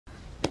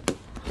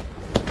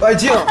白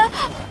静，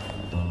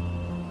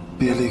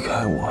别离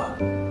开我。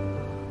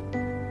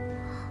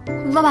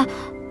老板，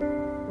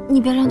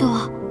你别乱动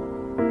啊！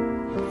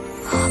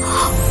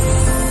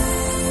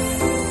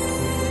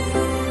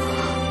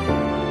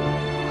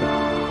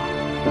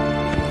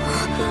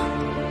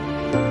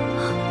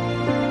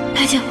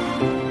白静，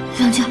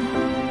冷静，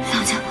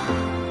冷静。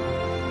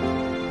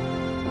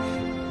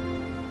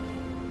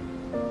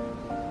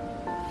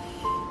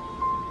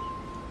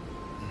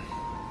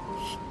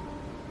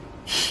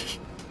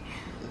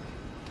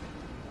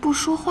不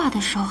说话的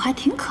时候还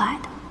挺可爱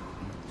的。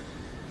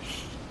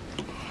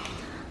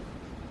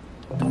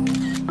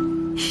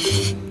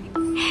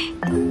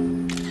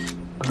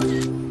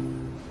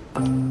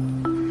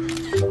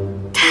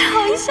太好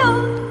笑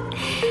了！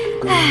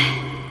哎，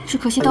只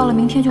可惜到了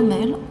明天就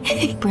没了，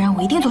不然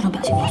我一定做成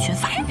表情包群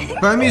发。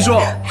白秘书，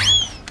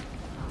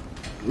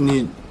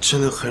你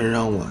真的很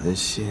让我安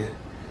心，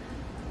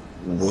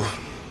我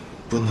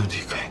不能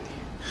离开你。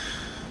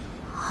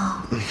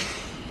啊，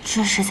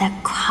这是在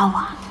夸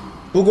我？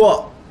不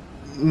过，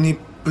你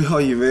不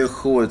要以为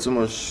和我这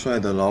么帅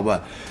的老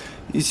板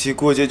一起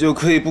过节就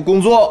可以不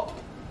工作。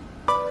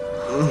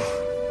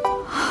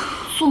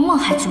做梦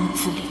还这么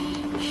自律，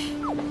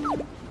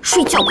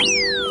睡觉吧。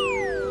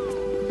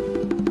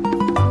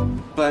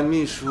白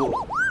秘书，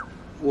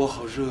我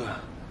好热啊！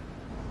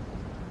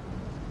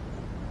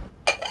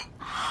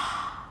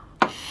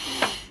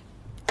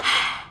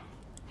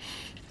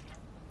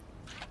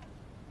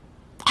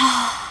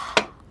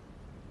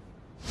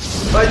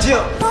白静，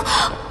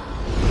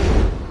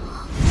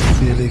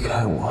别离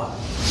开我！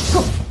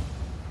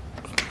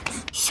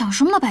想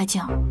什么呢，白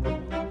静？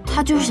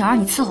他就是想让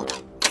你伺候他。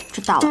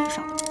这大晚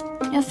上，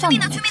连饭都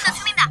没吃。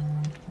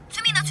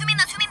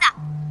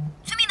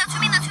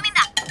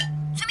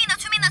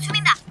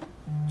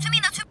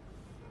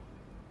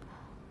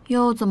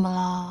又怎么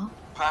了？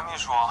白秘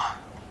书，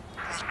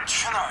你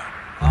去哪儿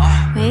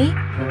啊？喂？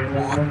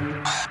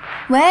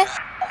喂？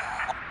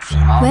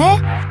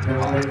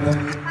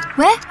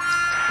喂？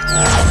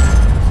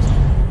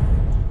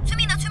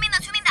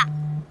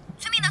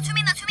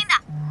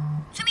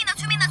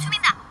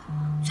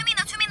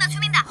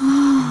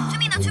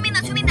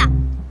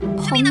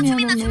泡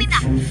面都没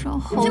吃上，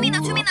好饿。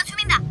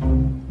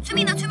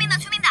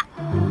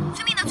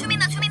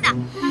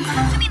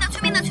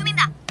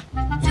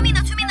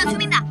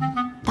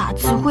打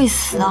字会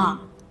死啊！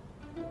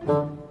白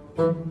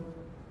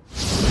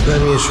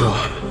秘书，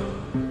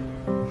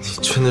你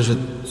真的是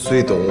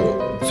最懂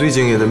我、最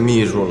敬业的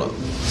秘书了。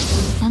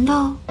难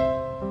道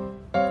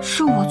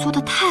是我做的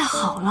太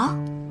好了？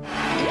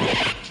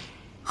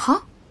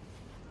好，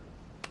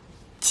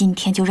今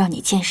天就让你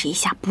见识一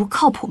下不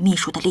靠谱秘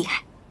书的厉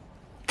害，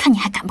看你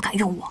还敢不敢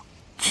用我！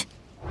去，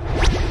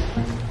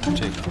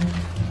这个，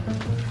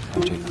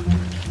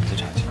再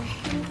尝一下。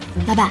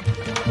老板，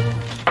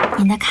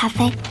您的咖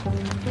啡。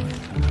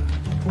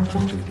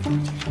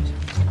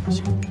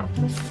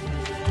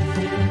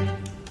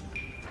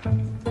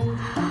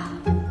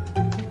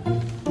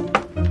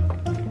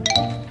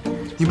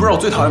你不知道我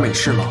最讨厌美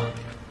式吗？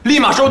立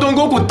马收东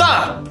给我滚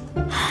蛋！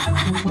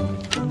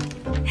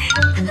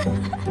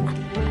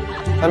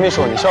白秘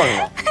书，你笑什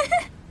么？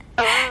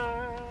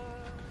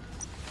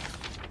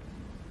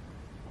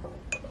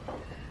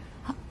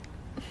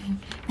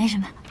没什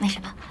么，没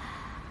什么。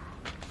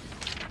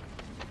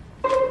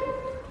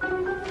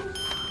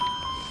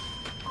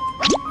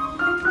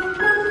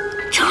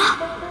成了，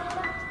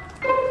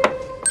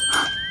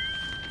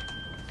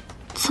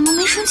怎么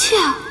没生气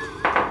啊？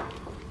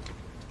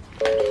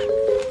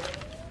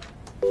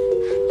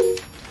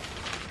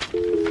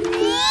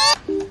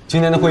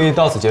今天的会议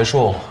到此结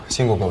束，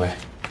辛苦各位。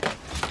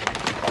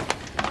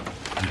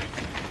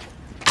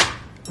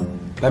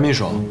白秘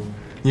书，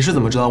你是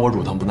怎么知道我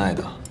乳糖不耐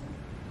的？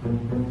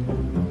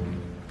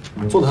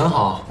做得很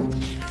好，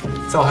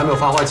在我还没有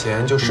发话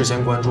前就事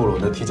先关注了我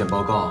的体检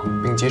报告，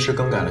并及时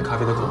更改了咖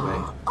啡的口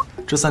味。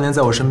这3年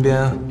在我身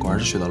边，果然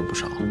是学到了不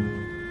少。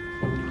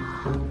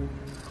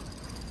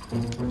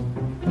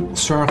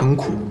虽然很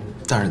苦，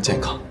但是很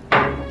健康。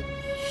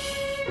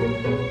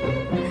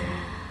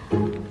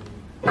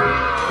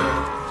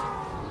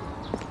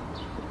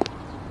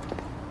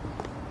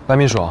白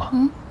秘书，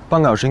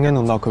半个小时应该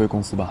能到各位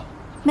公司吧？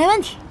没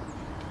问题。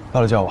到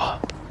了叫我。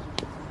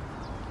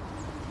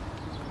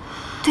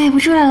对不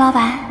住了，老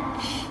板。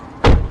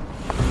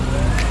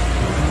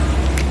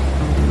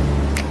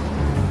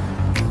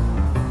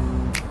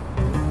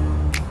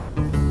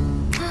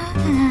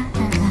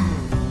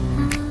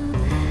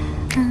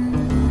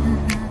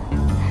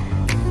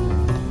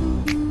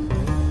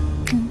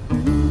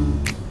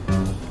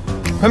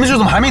白秘书怎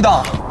么还没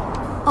到？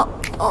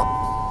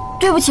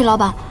对不起，老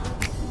板，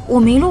我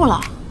迷路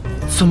了。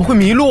怎么会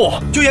迷路？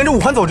就沿着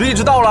5环走就一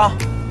直到了。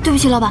对不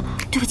起，老板，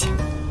对不起。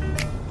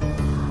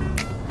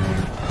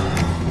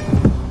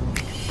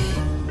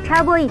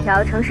插播一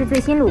条城市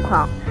最新路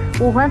况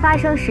：5环发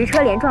生10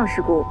车连撞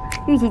事故，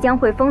预计将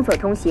会封锁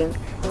通行，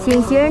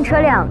请行人车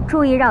辆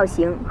注意绕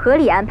行，合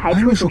理安排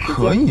出行时间。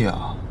可以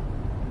啊，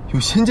有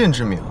先见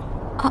之明。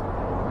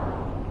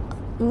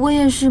我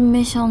也是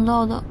没想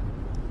到的。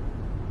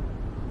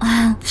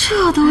啊，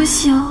这都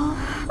行。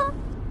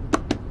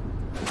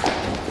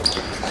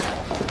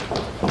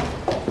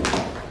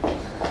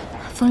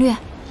冯律，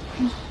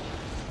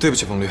对不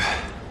起，冯律。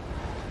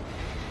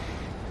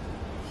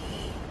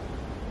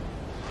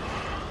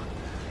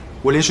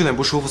我临时有点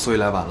不舒服，所以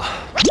来晚了。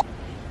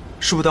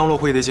是不是耽误了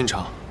会议的进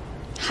程？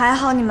还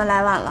好你们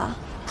来晚了。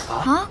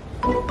啊？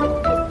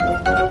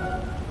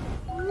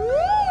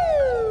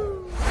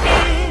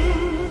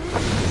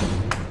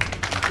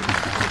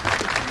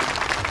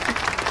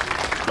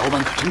老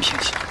板可真偏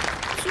心，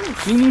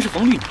明明是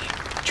冯律你，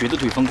觉得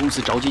对方公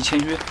司着急签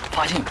约，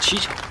发现有蹊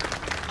跷，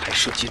还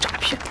涉及诈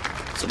骗，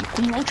怎么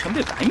功劳全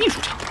被白秘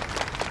书抢了？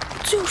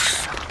就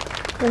是啊，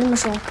别那么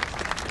说。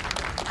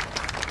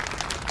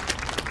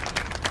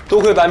多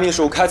亏白秘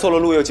书开错了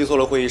路，又记错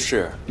了会议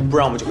室，不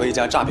然我们就和一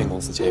家诈骗公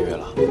司签约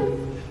了。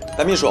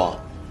白秘书，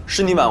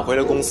是你挽回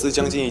了公司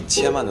将近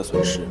1000万的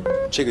损失，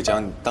这个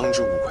奖你当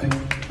之无愧。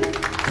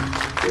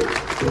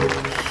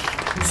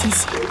谢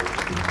谢。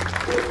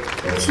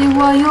计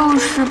划又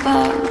失败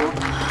了。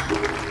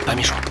白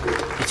秘书，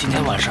你今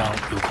天晚上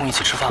有空一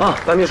起吃饭吗？啊，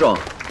白秘书，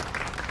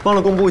忘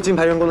了公布金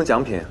牌员工的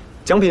奖品，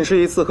奖品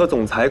是一次和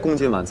总裁共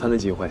进晚餐的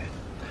机会。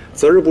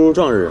择日不如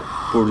撞日，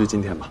不如就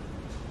今天吧。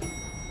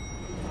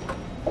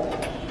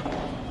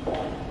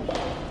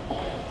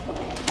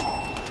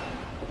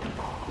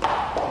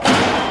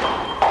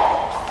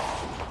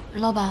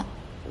老板，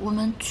我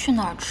们去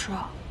哪儿吃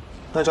啊？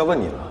那就要问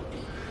你了。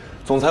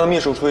总裁和秘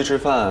书出去吃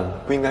饭，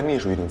不应该秘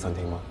书预定餐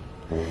厅吗？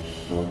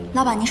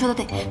老板，您说的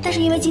对，但是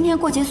因为今天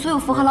过节，所有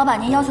符合老板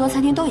您要求的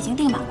餐厅都已经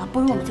订满了，不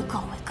如我们就各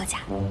回各家，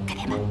改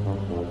天吧。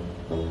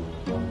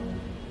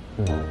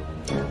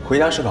回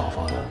家是个好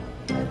方案。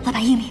老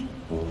板英明。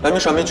白秘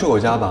书还没去过我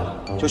家吧？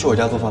就去我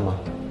家做饭吗？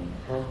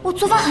我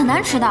做饭很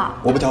难吃的。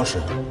我不挑食。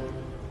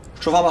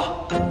出发吧。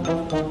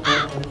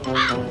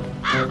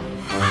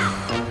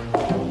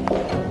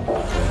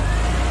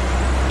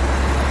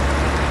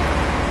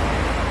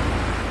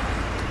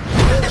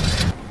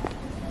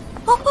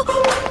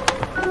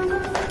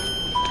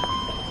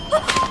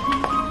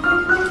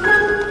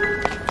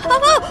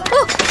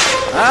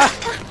哎，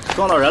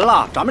撞到人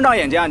了，长没长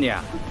眼睛啊你？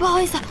不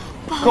好意思，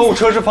不好意思。购物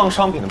车是放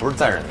商品的，不是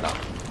载人的。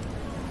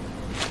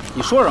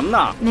你说什么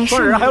呢？没事。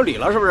撞人还有理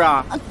了是不是？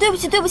对不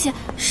起，对不起，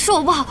是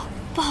我不好，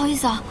不好意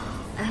思啊。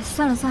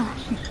算了算了。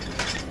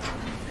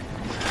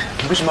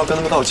你为什么要跟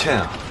他们道歉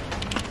啊？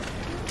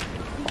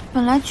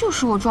本来就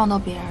是我撞到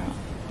别人了。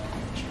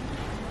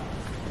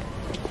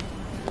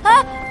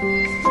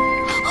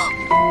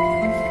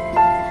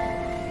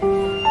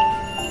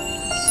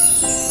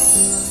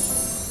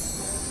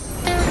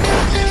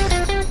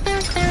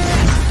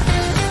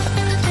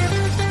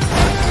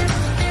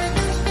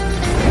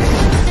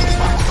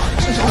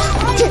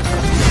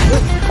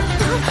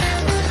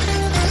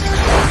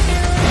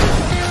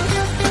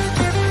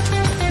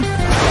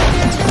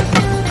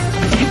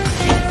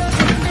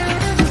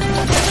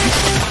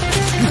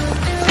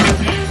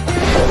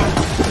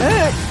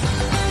哎！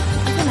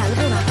在哪个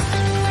地方？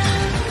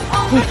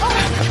快！